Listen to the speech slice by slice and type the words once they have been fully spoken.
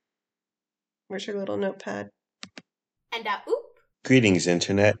Where's your little notepad? And oop. Greetings,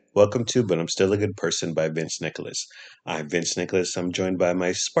 Internet. Welcome to But I'm Still a Good Person by Vince Nicholas. I'm Vince Nicholas. I'm joined by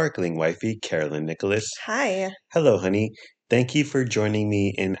my sparkling wifey, Carolyn Nicholas. Hi. Hello, honey. Thank you for joining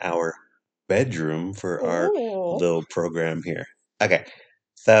me in our bedroom for our Ooh. little program here. Okay,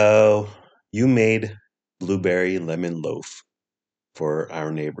 so you made blueberry lemon loaf for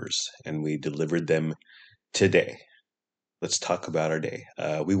our neighbors, and we delivered them today. Let's talk about our day.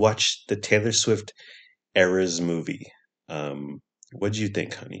 We watched the Taylor Swift Eras movie. What'd you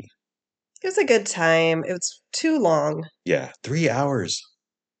think, honey? It was a good time. It was too long. Yeah, 3 hours.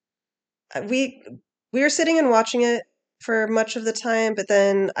 We were sitting and watching it for much of the time, but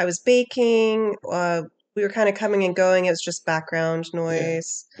then I was baking. We were kind of coming and going. It was just background Yeah,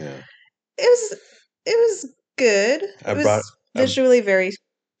 noise. yeah. It was good. I It brought. was I, visually very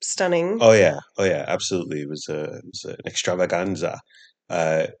stunning. oh yeah, absolutely. It was an extravaganza.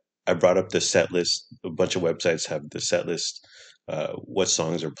 Uh, I brought up the set list. A bunch of websites have the set list. What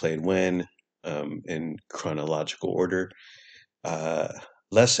songs are played when, in chronological order. Uh,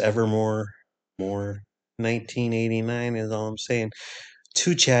 Less Evermore, more 1989 is all I'm saying.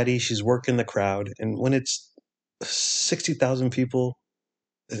 Too chatty. She's working the crowd, and when it's 60,000 people,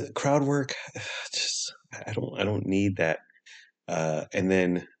 crowd work, just I don't need that. And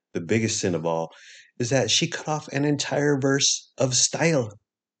then the biggest sin of all is that she cut off an entire verse of Style,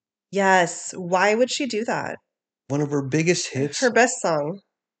 Yes. Why would she do that? one of her biggest Her hits best song.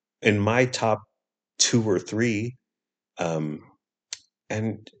 in my top two or three. Um,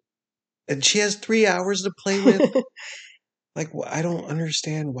 and and she has 3 hours to play with. Like, I don't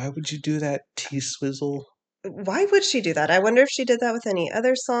understand. Why would you do that, T Swizzle? Why would she do that? I wonder if she did that with any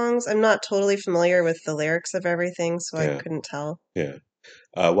other songs. I'm not totally familiar with the lyrics of everything, so I Yeah, couldn't tell. yeah.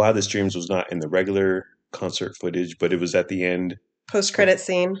 Wildest Dreams was not in the regular concert footage, but it was at the end. Post-credit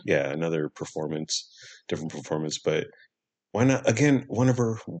scene. Yeah, another performance, different performance. But why not? Again, one of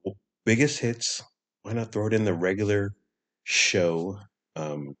her biggest hits. Why not throw it in the regular show?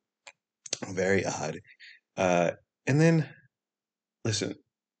 Um, Very odd. Uh, and then listen,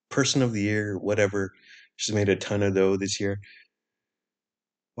 Person of the Year, whatever. She's made a ton of dough this year.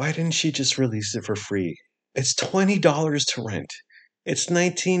 Why didn't she just release it for free? It's $20 to rent. It's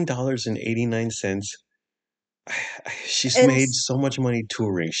 $19.89. She's And made so much money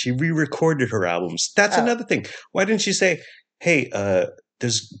touring. She re-recorded her albums. That's oh, another thing. Why didn't she say, "Hey,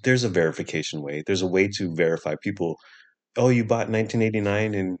 there's a verification way. There's a way to verify people. Oh, you bought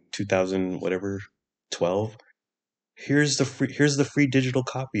 1989 in 2000 whatever 12. Here's the free digital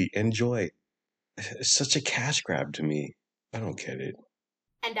copy. Enjoy." It's such a cash grab to me. I don't get it.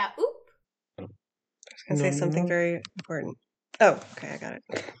 And oop. I don't, I was no, gonna say no, something no. very important. Oh, okay, I got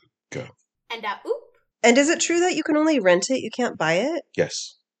it. Go. And oop. And is it true that you can only rent it? You can't buy it?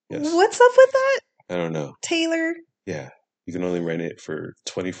 Yes. Yes. What's up with that, I don't know. Taylor? Yeah. You can only rent it for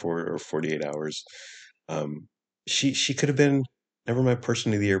 24 or 48 hours. Um, she could have been, never mind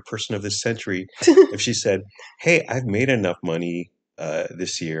Person of the Year, Person of the Century, if she said, "Hey, I've made enough money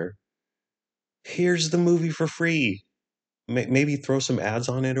this year. Here's the movie for free. Maybe throw some ads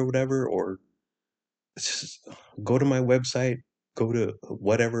on it or whatever, or just go to my website, go to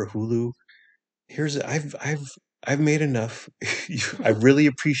whatever Hulu. I've made enough. I really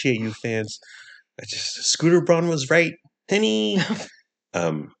appreciate you fans. Scooter Braun was right, honey.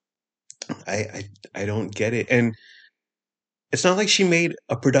 Um, I don't get it, and it's not like she made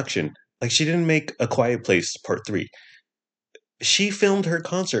a production. Like she didn't make A Quiet Place Part 3. She filmed her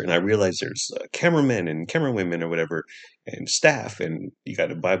concert, and I realized there's cameramen and camerawomen or whatever, and staff, and you got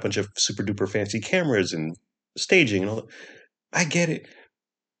to buy a bunch of super duper fancy cameras and staging and all that. I get it,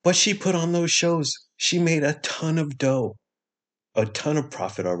 but she put on those shows. She made a ton of dough, a ton of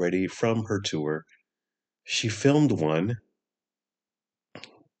profit already from her tour. She filmed one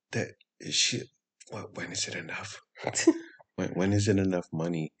that she. When is it enough? When is it enough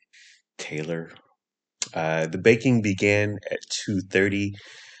money, Taylor? The baking began at 2:30.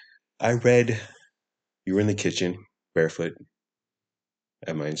 I read you were in the kitchen barefoot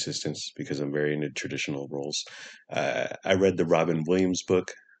at my insistence because I'm very into traditional roles. I read the Robin Williams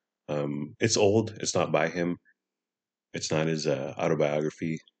book. It's old. It's not by him. It's not his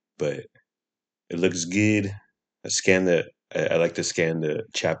autobiography, but it looks good. I like to scan the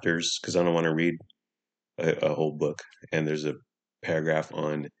chapters because I don't want to read a whole book. And there's a paragraph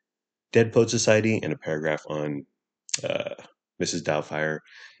on Dead Poet Society and a paragraph on uh, Mrs. Doubtfire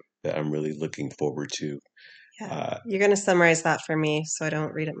that I'm really looking forward to. Yeah, Uh, you're gonna summarize that for me so I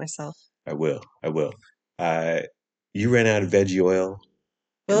don't read it myself. I will. I will. Uh, you ran out of veggie oil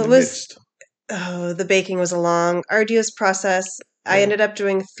in Well, the midst. the baking was a long, arduous process. I Yeah. ended up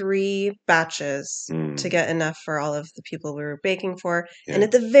doing 3 batches to Mm. get enough for all of the people we were baking for. And Yeah.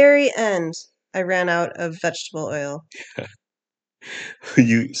 at the very end, I ran out of vegetable oil.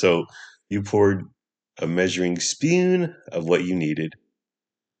 So you poured a measuring spoon of what you needed,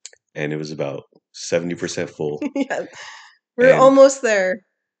 and it was about 70% full. Yeah, we're And almost there.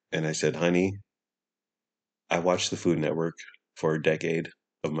 I said, honey, I watched the Food Network for a decade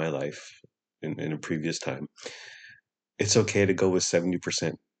of my life in a previous time. It's okay to go with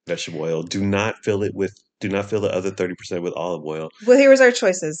 70% vegetable oil. Do not fill the other 30% with olive oil. Well, here was our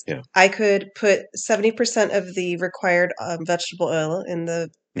choices. Yeah. I could put 70% of the required vegetable oil in the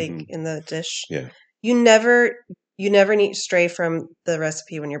Hmm. in the dish. Yeah. You never need to stray from the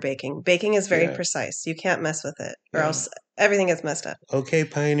recipe when you're baking. Baking is very Yeah. precise. You can't mess with it, or Yeah. else everything gets messed up. Okay,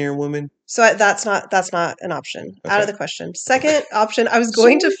 Pioneer Woman. So that's not an option. Out of Okay. the question. Second option, I was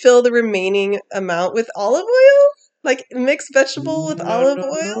going to Sorry. fill the remaining amount with olive oil, like mixed vegetable with No, olive no,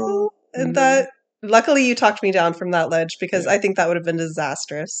 oil, no, and no. that. Luckily, you talked me down from that ledge because Yeah. I think that would have been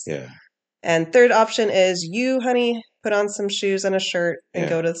disastrous. Yeah. And third option is you, honey, put on some shoes and a shirt and Yeah.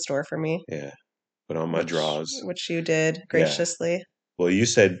 go to the store for me, Yeah. Put on my drawers. which you did Yeah. graciously. Well, you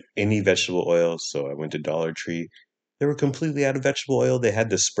said any vegetable oil, so I went to Dollar Tree. They were completely out of vegetable oil. They had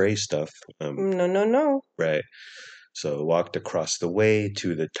the spray stuff. No, no, no. Right. So I walked across the way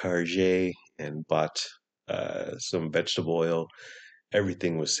to the Target and bought some vegetable oil.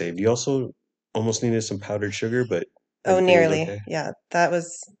 Everything was saved. You also almost needed some powdered sugar, but Oh, everything was nearly. okay. Yeah, that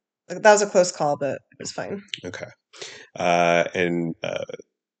was a close call, but it was fine. Okay. And a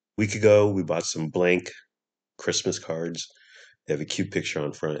week ago, we bought some blank Christmas cards. They have a cute picture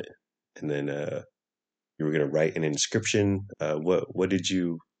on front, and then you were gonna write an inscription. What did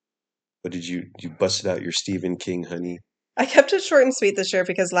you busted out your Stephen King, honey? I kept it short and sweet this year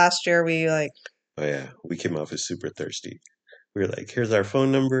because last year we Oh yeah, we came off as super thirsty. We were like, here's our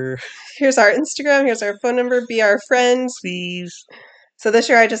phone number, here's our Instagram, here's our phone number, be our friends. please. So this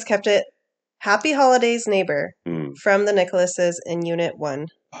year I just kept it Happy Holidays Neighbor Mm. from the Nicholases in Unit 1.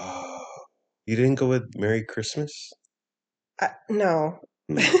 Oh, you didn't go with Merry Christmas? No.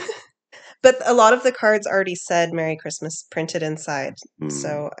 Mm. But a lot of the cards already said Merry Christmas printed inside. Mm.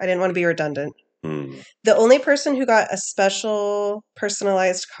 So I didn't want to be redundant. Mm. The only person who got a special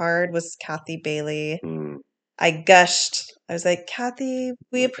personalized card was Kathy Bailey. Mm. I gushed. I was like, Kathy,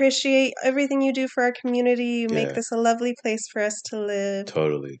 we appreciate everything you do for our community. You make Yeah, this a lovely place for us to live.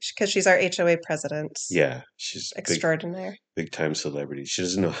 totally. Because she's our HOA president. Yeah, she's Extraordinaire. big time celebrity. She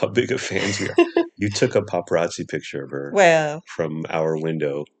doesn't know how big of fans we are. You took a paparazzi picture of her Well, from our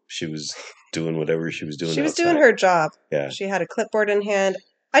window. She was doing whatever she was doing she was outside. doing her job. Yeah. She had a clipboard in hand.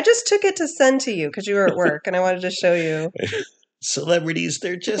 I just took it to send to you because you were at work and I wanted to show you. Celebrities,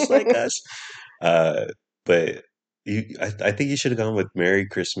 they're just like us. But I think you should have gone with Merry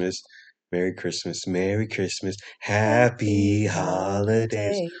Christmas, Merry Christmas, Merry Christmas, Happy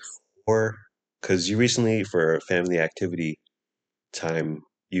Holidays, or because you recently for a family activity time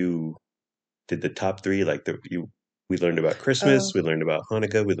you did the top three. We learned about Christmas, Oh, we learned about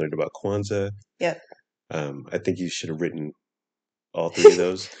Hanukkah, we learned about Kwanzaa. yep. I think you should have written all three of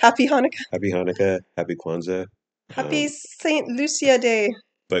those. Happy Hanukkah. Happy Hanukkah, Happy Kwanzaa. Happy St. Lucia Day.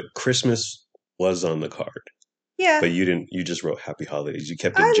 But Christmas was on the card. Yeah. But you didn't. You just wrote Happy Holidays. You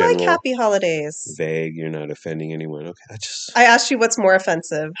kept it I general, like Happy Holidays. vague. You're not offending anyone. Okay, that's just I asked you what's more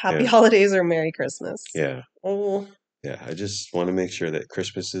offensive, Happy Yeah. Holidays or Merry Christmas? yeah, Oh, yeah. I just want to make sure that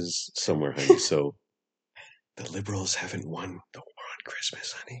Christmas is somewhere, honey. So the liberals haven't won the war on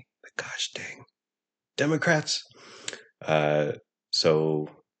Christmas, honey. The gosh dang Democrats. So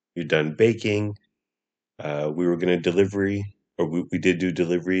you're done baking. We were gonna delivery, or we did do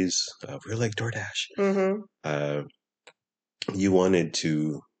deliveries. We were like DoorDash. mm-hmm. You wanted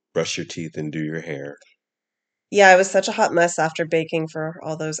to brush your teeth and do your hair. Yeah, I was such a hot mess after baking for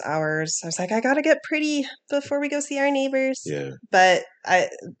all those hours. I was like, I gotta get pretty before we go see our neighbors. Yeah, But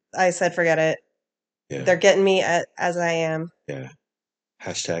I said, forget it. yeah, They're getting me as I am. yeah.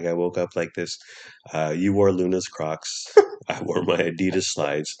 Hashtag I woke up like this. You wore Luna's Crocs. I wore my Adidas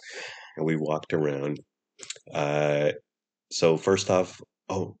slides, and we walked around. So first off,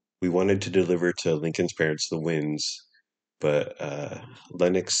 we wanted to deliver to Lincoln's parents the wins, but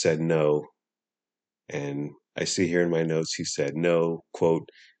Lennox said no. And I see here in my notes he said no, quote,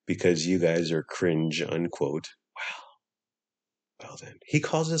 because you guys are cringe, unquote. Wow. Well then. He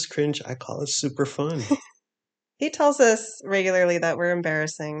calls us cringe, I call it super fun. He tells us regularly that we're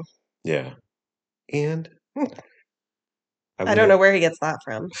embarrassing. Yeah. And I don't know where he gets that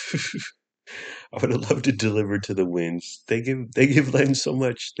from. I would have loved to deliver to the winds. They give Len so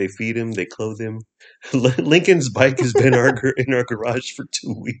much. They feed him, they clothe him. Lincoln's bike has been in our garage for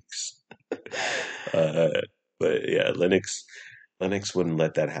 2 weeks. Uh, but yeah, Lennox wouldn't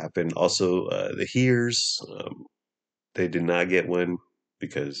let that happen. Also, the Hears, they did not get one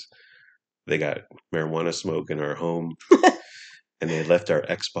because they got marijuana smoke in our home, and they left our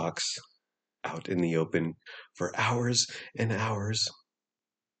Xbox out in the open for hours and hours.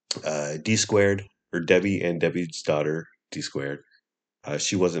 D squared, or Debbie and Debbie's daughter, D squared,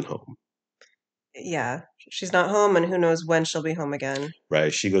 she wasn't home. Yeah, she's not home, and who knows when she'll be home again.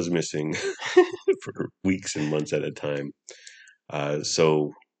 Right, she goes missing for weeks and months at a time.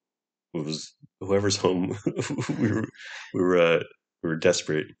 So it was whoever's home. we were we were uh, we were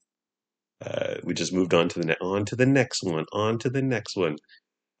desperate. We just moved on to the next one, on to the next one.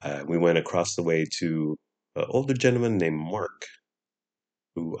 We went across the way to an older gentleman named Mark,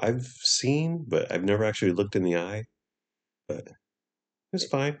 who I've seen, but I've never actually looked in the eye. But it's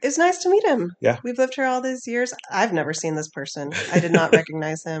fine. It's nice to meet him. Yeah, We've lived here all these years. I've never seen this person. I did not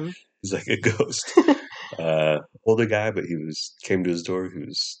recognize him. he's like a ghost. Older guy, but came to his door. He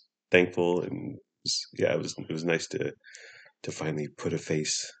was thankful, and it was nice to finally put a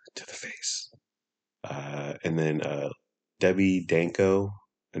face to the face. And then Debbie Danko,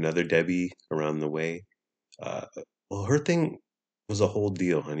 another Debbie around the way. Uh, well, her thing was a whole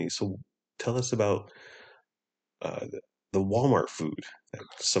deal, honey. So tell us about the Walmart food that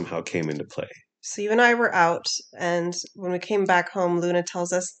somehow came into play. So you and I were out, and when we came back home, Luna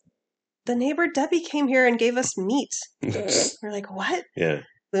tells us, the neighbor Debbie came here and gave us meat. We're like, what? Yeah,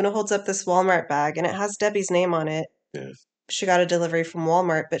 Luna holds up this Walmart bag, and it has Debbie's name on it. yeah, She got a delivery from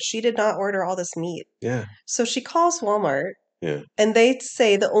Walmart, but she did not order all this meat. yeah, So she calls Walmart, yeah. and they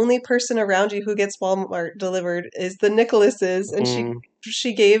say the only person around you who gets Walmart delivered is the Nicholases, and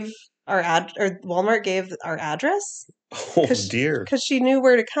she gave or Walmart gave our address Oh dear. because she knew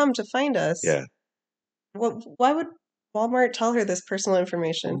where to come to find us. Yeah. Why would Walmart tell her this personal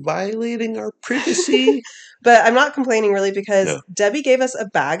information? Violating our privacy. But I'm not complaining really because No. Debbie gave us a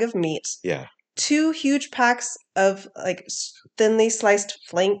bag of meat. Yeah. 2 huge packs of like thinly sliced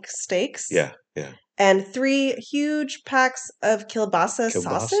flank steaks. Yeah. Yeah. And 3 huge packs of kielbasa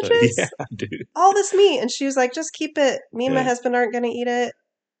sausages. Yeah, dude. All this meat. And she was like, just keep it. Me and my Yeah. husband aren't going to eat it.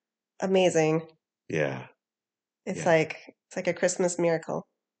 Amazing. Yeah. It's Yeah. like a Christmas miracle.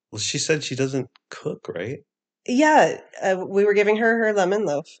 Well, she said she doesn't cook, right? Yeah, we were giving her lemon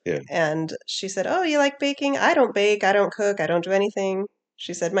loaf. Yeah. And she said, oh, you like baking? I don't bake. I don't cook. I don't do anything.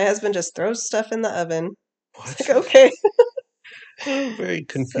 She said, my husband just throws stuff in the oven. What? It's like, okay. Very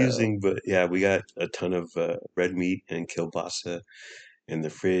confusing, but yeah, we got a ton of red meat and kielbasa in the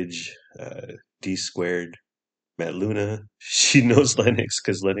fridge. D squared. Met Luna. She knows Lennox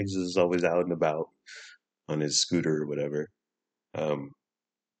because Lennox is always out and about on his scooter or whatever.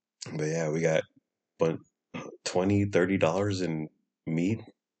 But yeah, we got $20-$30 in meat.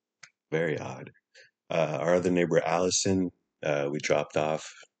 Very odd. Our other neighbor Allison, we dropped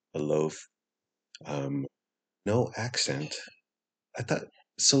off a loaf. No accent. I thought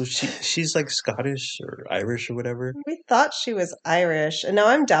so. She's like Scottish or Irish or whatever. We thought she was Irish, and now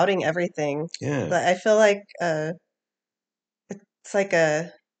I'm doubting everything. Yeah. But I feel like it's like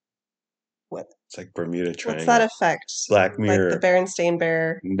a what? It's like Bermuda Triangle. What's that effect? Black Mirror. Like the Berenstain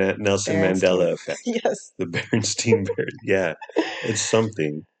Bear. Nelson Berenstain. Mandela effect. Yes. The Berenstain Bear. Yeah, it's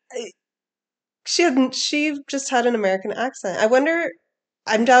something. She just had an American accent. I wonder.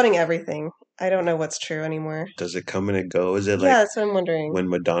 I'm doubting everything. I don't know what's true anymore. Does it come and it go? Is it Yeah, like that's what I'm wondering. when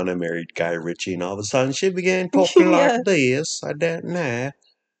Madonna married Guy Ritchie and all of a sudden she began talking Yeah. like this? I don't know.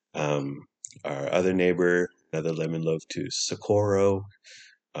 Our other neighbor, another lemon loaf to Socorro.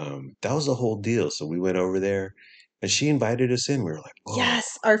 That was a whole deal. So we went over there and she invited us in. We were like, whoa.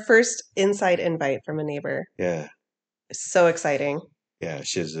 Yes, our first inside invite from a neighbor. Yeah. So exciting. Yeah,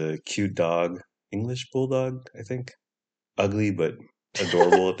 she has a cute dog, English bulldog, I think. Ugly but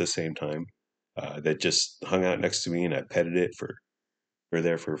adorable at the same time. That just hung out next to me and I petted it we were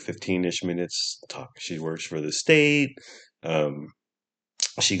there for 15-ish minutes. She works for the state.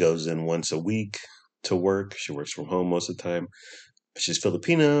 She goes in once a week to work. She works from home most of the time. She's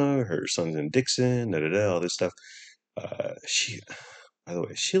Filipino. Her son's in Dixon. All this stuff. By the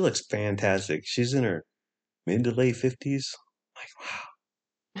way, she looks fantastic. She's in her mid to late 50s. Like,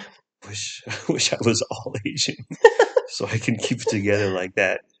 wow. I wish I was all Asian so I can keep it together like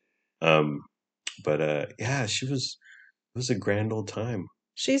that. But yeah, it was a grand old time.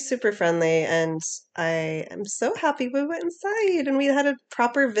 She's super friendly, and I am so happy we went inside and we had a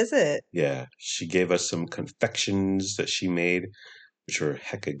proper visit. Yeah, she gave us some confections that she made, which were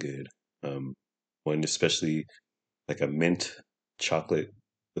hecka good. One especially like a mint chocolate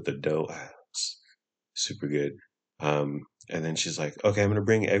with a dough. It's super good. And then she's like, "Okay, I'm gonna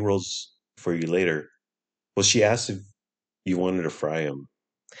bring egg rolls for you later." Well, she asked if you wanted to fry them.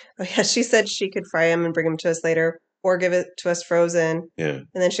 Oh yeah, she said she could fry them and bring them to us later, or give it to us frozen. Yeah.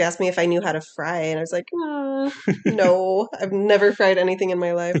 And then she asked me if I knew how to fry, and I was like, no, I've never fried anything in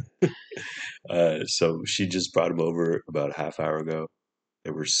my life. So she just brought them over about a half hour ago.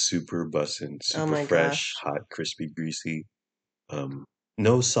 They were super bussin', Oh super my fresh, gosh. hot, crispy, greasy. Um,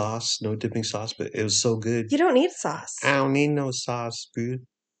 no sauce, no dipping sauce, but it was so good. You don't need sauce. I don't need no sauce, dude.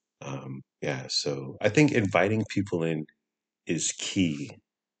 Yeah, so I think inviting people in is key.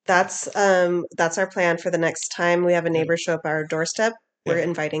 That's our plan for the next time we have a Yeah, neighbor show up our doorstep. We're yeah,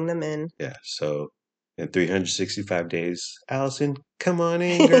 inviting them in. yeah. So in 365 days, Allison, come on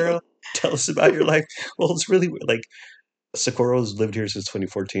in, girl. Tell us about your life. Well, it's really like Socorro's lived here since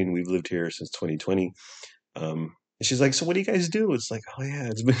 2014. We've lived here since 2020. And she's like, "So what do you guys do?" It's like, "Oh yeah,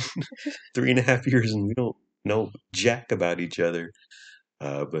 it's been 3.5 years and we don't know jack about each other."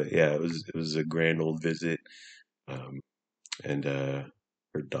 But yeah, it was a grand old visit. Um, and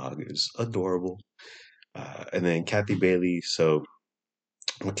her dog is adorable. And then Kathy Bailey. So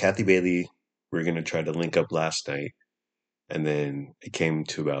with Kathy Bailey, we are gonna try to link up last night, and then it came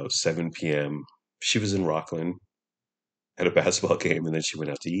to about 7 p.m. She was in Rockland at a basketball game, and then she went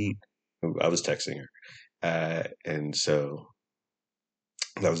out to eat. I was texting her, and so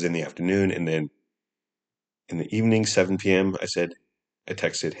that was in the afternoon, and then in the evening, 7 p.m., I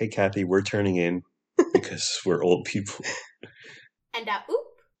texted, "Hey Kathy, we're turning in because we're old people." And oop.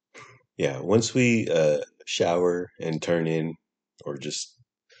 Yeah, once we shower and turn in, or just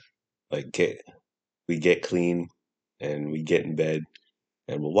like we get clean and we get in bed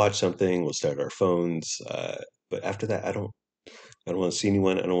and we'll watch something, we'll start our phones. But after that, I don't want to see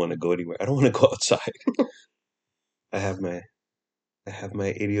anyone. I don't want to go anywhere. I don't want to go outside. I have my I have my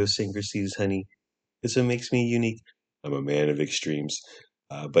idiosyncrasies, honey. It's what makes me unique. I'm a man of extremes.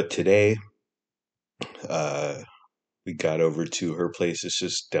 But today, uh, we got over to her place. It's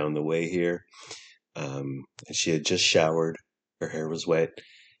just down the way here. And she had just showered. Her hair was wet,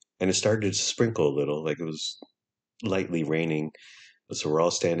 and it started to sprinkle a little, like it was lightly raining. So we're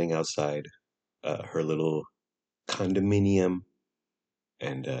all standing outside her little condominium,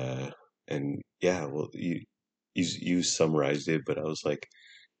 and yeah, well, you summarized it, but I was like,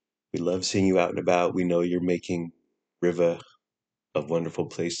 we love seeing you out and about. We know you're making Riva a wonderful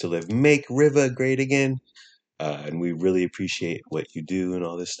place to live. Make Riva great again. And we really appreciate what you do and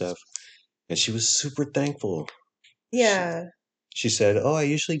all this stuff. And she was super thankful. Yeah. She said, "Oh, I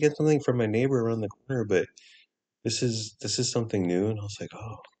usually get something from my neighbor around the corner, but this is something new." And I was like,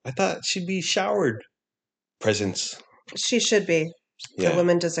 "Oh, I thought she'd be showered presents." She should be. The Yeah,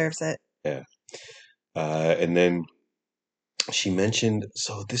 woman deserves it. yeah. And then she mentioned,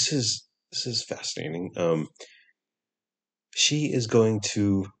 so this is fascinating. She is going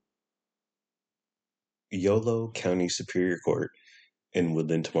to Yolo County Superior Court in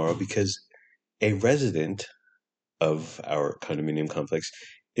Woodland tomorrow because a resident of our condominium complex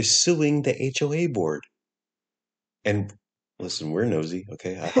is suing the HOA board. And listen, we're nosy,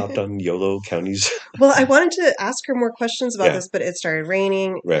 okay? I hopped on Yolo County's. Well, I wanted to ask her more questions about Yeah, this, but it started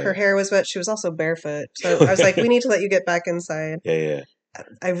raining. Her right. hair was wet. She was also barefoot. So I was like, we need to let you get back inside. Yeah, yeah.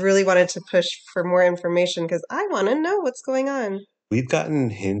 I really wanted to push for more information because I want to know what's going on. We've gotten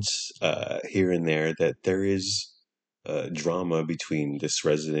hints here and there that there is drama between this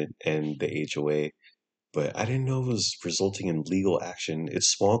resident and the HOA, but I didn't know it was resulting in legal action. It's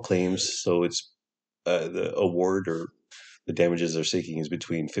small claims, so it's the award or the damages they're seeking is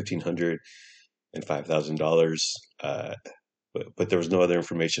between $1,500 and $5,000. But there was no other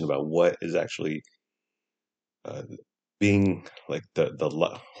information about what is actually uh, being like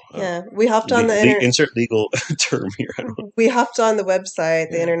Yeah, we hopped on the internet. insert legal term here. I don't know. We hopped on the website,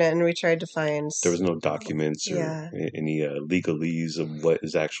 the Yeah, internet, and we tried to find. there was no documents or Yeah, any legalese of what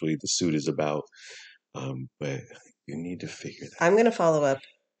is actually the suit is about. But you need to figure that. I'm gonna follow up.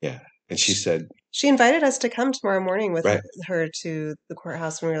 Yeah, and she said, She invited us to come tomorrow morning with right. her to the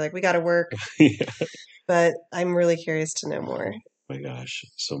courthouse, and we were like, we got to work. Yeah. But I'm really curious to know more. My gosh,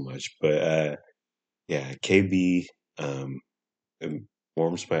 so much. But yeah, KB, it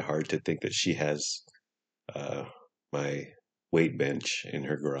warms my heart to think that she has uh, my weight bench in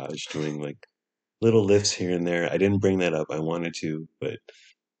her garage doing like little lifts here and there. I didn't bring that up. I wanted to, but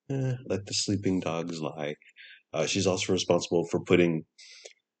let the sleeping dogs lie. She's also responsible for putting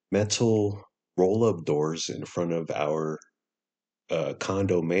metal roll-up doors in front of our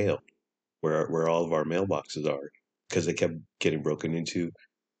condo mail, where all of our mailboxes are, because they kept getting broken into.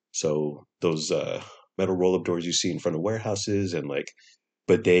 So those metal roll-up doors you see in front of warehouses and like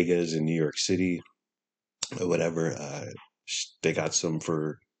bodegas in New York City or whatever, they got some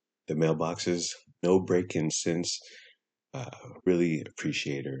for the mailboxes. No break-ins since. Really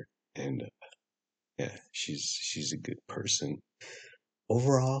appreciate her, and yeah, she's a good person.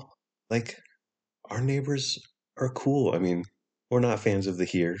 Overall, like our neighbors are cool. I mean, we're not fans of the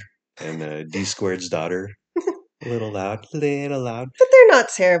here and D Squared's daughter. A little loud, little loud. But they're not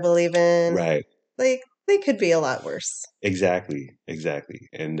terrible even. Right. Like, they could be a lot worse. Exactly.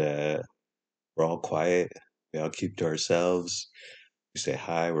 And we're all quiet. We all keep to ourselves. We say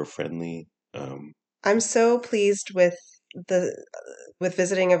hi. We're friendly. I'm so pleased with the with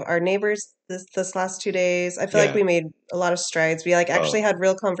visiting of our neighbors this last 2 days. I feel like Yeah. we made a lot of strides. We like actually Oh, had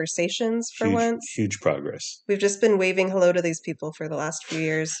real conversations for once. huge progress. We've just been waving hello to these people for the last few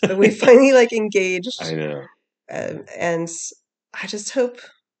years, but we finally like engaged. I know. And I just hope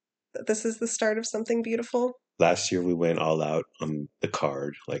that this is the start of something beautiful. Last year we went all out on the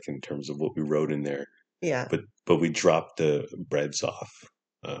card, like in terms of what we wrote in there. Yeah. But we dropped the breads off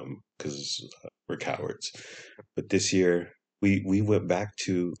because we're cowards. But this year we went back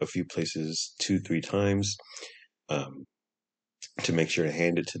to a few places 2-3 times to make sure to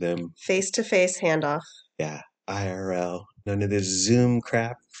hand it to them. Face-to-face handoff. Yeah, IRL, none of this Zoom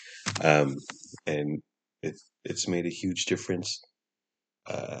crap. And it's made a huge difference.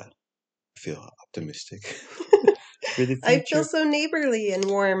 I feel optimistic for the future. I feel so neighborly and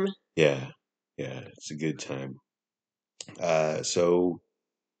warm. Yeah, it's a good time. So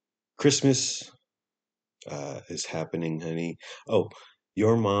Christmas is happening, honey. Oh,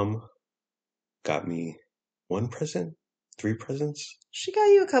 your mom got me one present, 3 presents. She got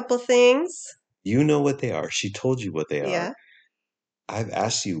you a couple things. You know what they are. She told you what they Yeah. are. I've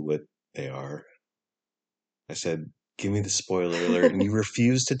asked you what they are. I said, give me the spoiler alert, and you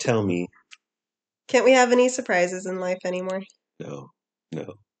refused to tell me. Can't we have any surprises in life anymore? No.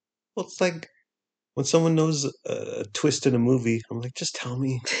 Well, it's like when someone knows a twist in a movie, I'm like, just tell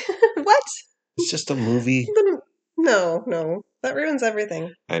me. What? It's just a movie. No. That ruins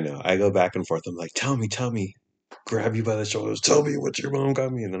everything. I know. I go back and forth. I'm like, tell me. Grab you by the shoulders. Tell me what your mom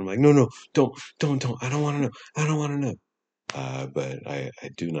got me. And then I'm like, no, don't. I don't want to know. But I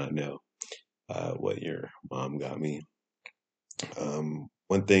do not know what your mom got me.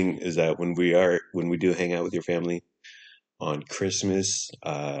 One thing is that when we do hang out with your family on Christmas,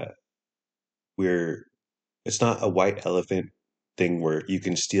 it's not a white elephant thing where you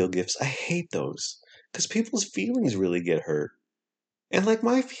can steal gifts. I hate those because people's feelings really get hurt. And like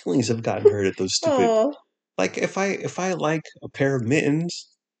my feelings have gotten hurt at those stupid. Oh, Like if I like a pair of mittens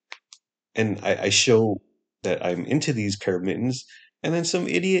and I show that I'm into these pair of mittens, and then some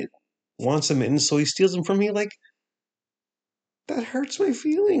idiot wants a mitten, so he steals them from me, like that hurts my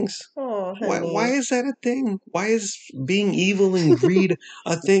feelings. oh, Why honey. is that a thing? Why is being evil and greed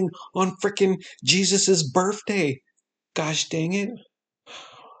a thing on frickin' Jesus's birthday? Gosh dang it.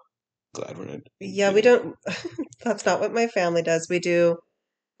 Glad we're not. Yeah, we don't. That's not what my family does.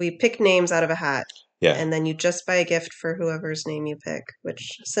 We pick names out of a hat. Yeah. And then you just buy a gift for whoever's name you pick,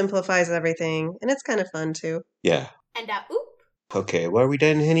 which simplifies everything. And it's kind of fun too. Yeah. And oop. Okay, well, are we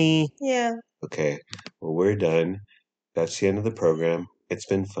done, honey? Yeah. Okay, well, we're done. That's the end of the program. It's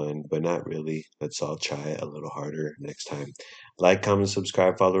been fun, but not really. Let's all try a little harder next time. Like, comment,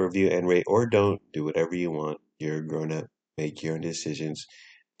 subscribe, follow, review, and rate, or don't. Do whatever you want. You're a grown up. Make your own decisions.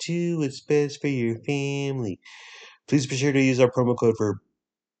 Do what's best for your family. Please be sure to use our promo code for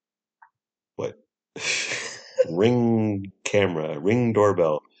what? Ring camera, Ring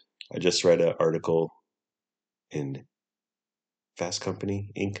doorbell. I just read an article in Fast Company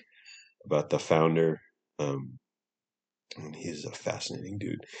Inc. about the founder. And he's a fascinating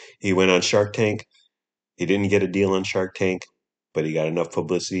dude. He went on Shark Tank. He didn't get a deal on Shark Tank, but he got enough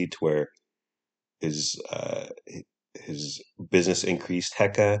publicity to where his business increased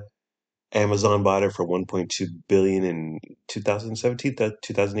hecka. Amazon bought it for 1.2 billion in 2017,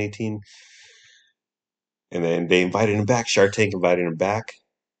 2018. And then they invited him back. Shark Tank invited him back.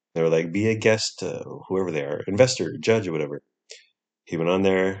 They were like, be a guest, whoever they are, investor, judge, or whatever. He went on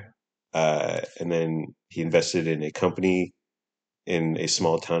there, and then he invested in a company in a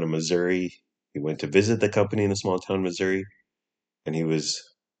small town in Missouri. He went to visit the company in a small town in Missouri, and he was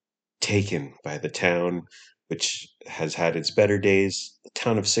taken by the town, which has had its better days. The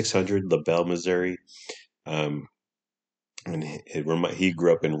town of 600, LaBelle, Missouri. And he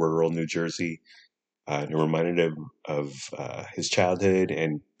grew up in rural New Jersey. And it reminded him of his childhood.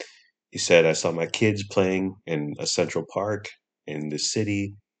 And he said, I saw my kids playing in a Central Park in the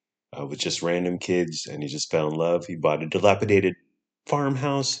city with just random kids, and he just fell in love. He bought a dilapidated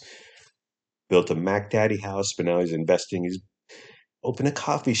farmhouse, built a Mac Daddy house, but now he's investing. He's opened a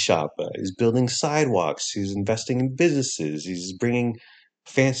coffee shop. He's building sidewalks. He's investing in businesses. He's bringing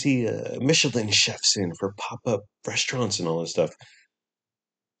fancy Michelin chefs in for pop-up restaurants and all this stuff.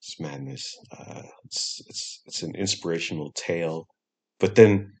 It's madness. It's an inspirational tale, but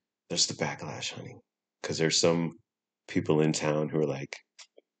then there's the backlash, honey, because there's some people in town who are like,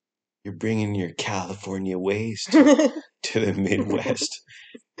 "You're bringing your California ways to the Midwest,"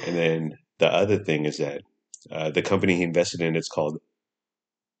 and then the other thing is that the company he invested in, it's called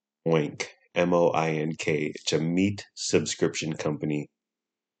Moink, Moink. It's a meat subscription company.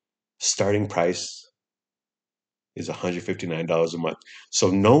 Starting price is $159 a month.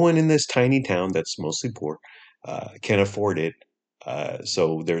 So no one in this tiny town that's mostly poor can afford it.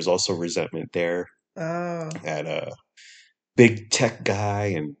 So there's also resentment there at a big tech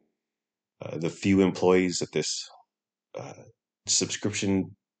guy and the few employees at this uh,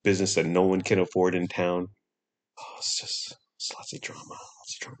 subscription business that no one can afford in town. Oh, it's lots of drama,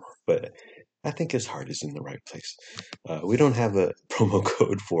 lots of drama. But I think his heart is in the right place. We don't have a promo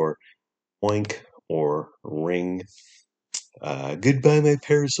code for Oink or Ring. Goodbye, my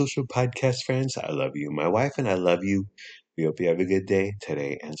parasocial podcast friends. I love you. My wife and I love you. We hope you have a good day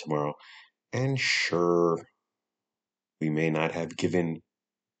today and tomorrow. And sure, we may not have given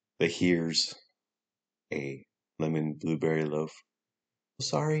the here's a lemon blueberry loaf.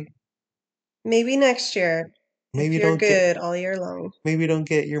 Sorry. Maybe next year. Maybe if you're don't good all year long. Maybe don't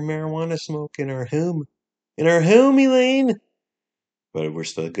get your marijuana smoke in our home. In our home, Elaine. But we're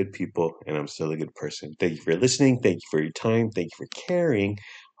still good people, and I'm still a good person. Thank you for listening. Thank you for your time. Thank you for caring.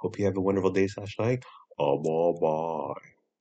 Hope you have a wonderful day /night. Bye bye.